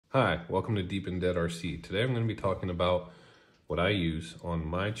Hi, welcome to Deep and Dead RC. Today I'm going to be talking about what I use on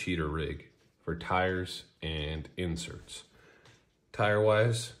my cheater rig for tires and inserts.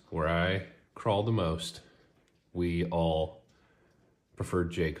 Tire-wise, where I crawl the most, we all prefer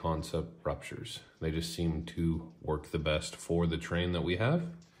J-concept ruptures. They just seem to work the best for the terrain that we have.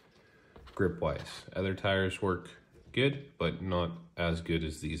 Grip-wise, other tires work good, but not as good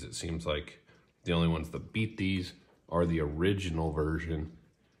as these. It seems like the only ones that beat these are the original version,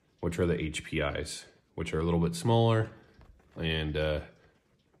 which are the HPIs, which are a little bit smaller and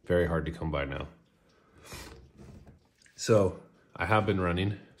very hard to come by now. So I have been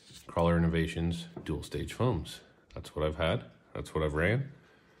running Crawler Innovations dual stage foams. That's what I've had, that's what I've ran.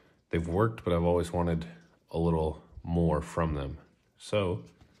 They've worked, but I've always wanted a little more from them. So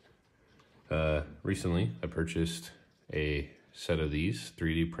recently I purchased a set of these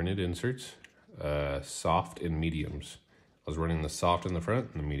 3D printed inserts, soft and mediums. I was running the soft in the front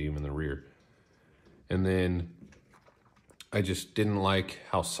and the medium in the rear. And then I just didn't like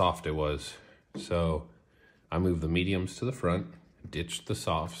how soft it was. So I moved the mediums to the front, ditched the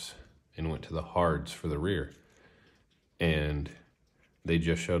softs, and went to the hards for the rear. And they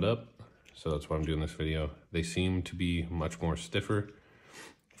just showed up. So that's why I'm doing this video. They seem to be much more stiffer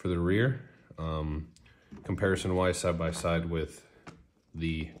for the rear. Comparison-wise, side by side with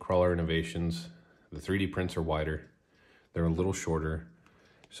the Crawler Innovations, the 3D prints are wider. They're a little shorter,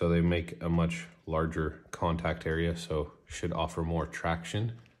 so they make a much larger contact area, so should offer more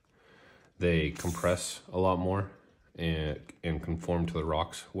traction. They compress a lot more and conform to the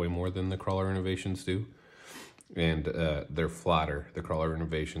rocks way more than the Crawler Innovations do. And they're flatter. The Crawler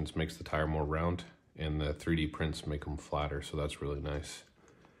Innovations makes the tire more round, and the 3D prints make them flatter, so that's really nice.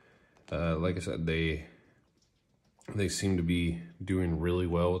 Like I said, they seem to be doing really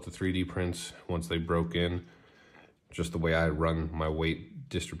well with the 3D prints once they broke in. Just the way I run my weight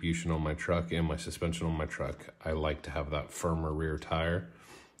distribution on my truck and my suspension on my truck, I like to have that firmer rear tire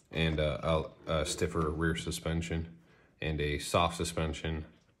and a stiffer rear suspension and a soft suspension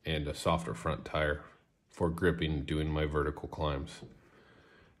and a softer front tire for gripping doing my vertical climbs.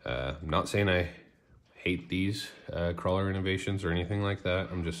 I'm not saying I hate these Crawler Innovations or anything like that.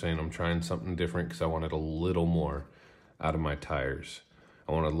 I'm just saying I'm trying something different because I wanted a little more out of my tires.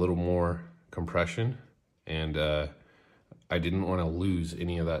 I wanted a little more compression, and I didn't want to lose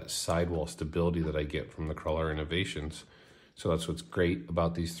any of that sidewall stability that I get from the Crawler Innovations. So that's what's great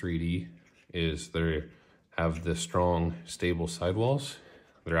about these 3D is they have the strong, stable sidewalls.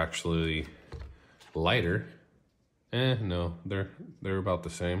 They're actually lighter. No, they're about the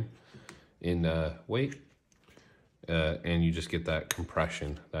same in weight. And you just get that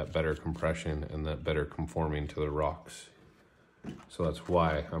compression, that better compression, and that better conforming to the rocks. So that's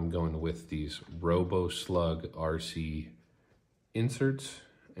why I'm going with these Robo slug RC inserts,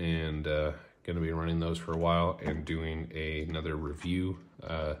 and going to be running those for a while and doing another review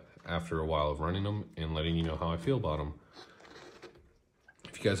after a while of running them and letting you know how I feel about them.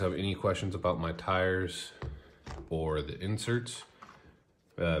 If you guys have any questions about my tires or the inserts,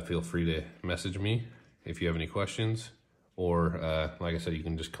 feel free to message me if you have any questions, or like I said, you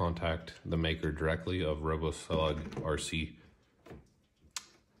can just contact the maker directly of Robo Slug RC.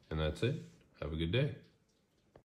 And that's it. Have a good day.